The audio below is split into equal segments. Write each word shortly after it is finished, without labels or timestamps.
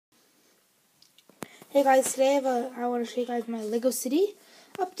Hey guys, today I want to show you guys my Lego City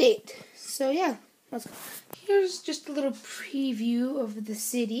update. So yeah, let's go. Here's just a little preview of the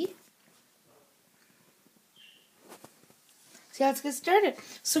city. So let's get started.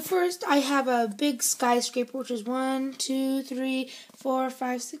 So first I have a big skyscraper which is 1, 2, 3, 4,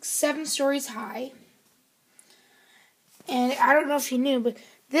 5, 6, 7 stories high. And I don't know if you knew, but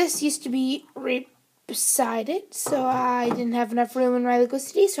this used to be right beside it. So I didn't have enough room in my Lego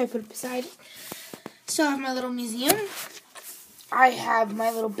City, so I put it beside it. So I have my little museum. I have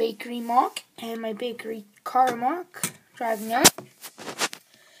my little bakery mock and my bakery car mock driving out.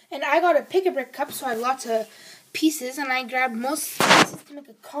 And I got a pick-a-brick cup, so I had lots of pieces, and I grabbed most pieces to make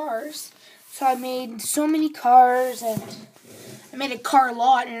a cars. So I made so many cars, and I made a car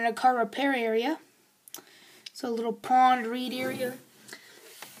lot and a car repair area. So a little pond reed area.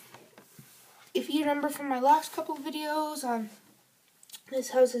 If you remember from my last couple of videos,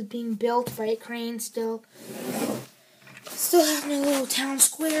 this house is being built by a crane still. Still have my little town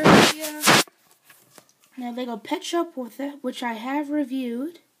square area. My Lego pet shop with it, which I have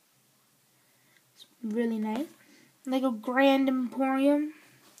reviewed. It's really nice. Lego Grand Emporium,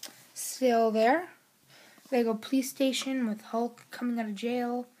 still there. Lego police station with Hulk coming out of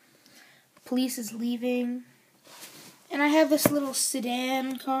jail. Police is leaving. And I have this little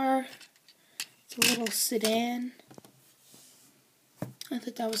sedan car. It's a little sedan. I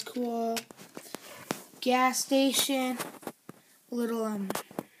thought that was cool. Gas station. A little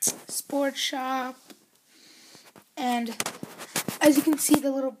sports shop. And as you can see, the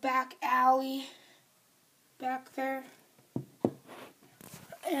little back alley back there.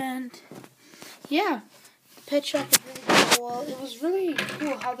 And yeah, the pet shop is really cool. It was really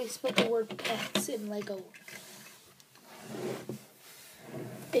cool how they spelled the word pets in Lego.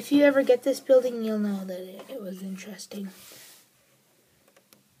 If you ever get this building, you'll know that it was interesting.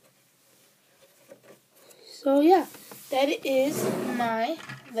 So yeah, that is my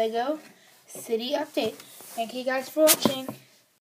Lego City update. Thank you guys for watching.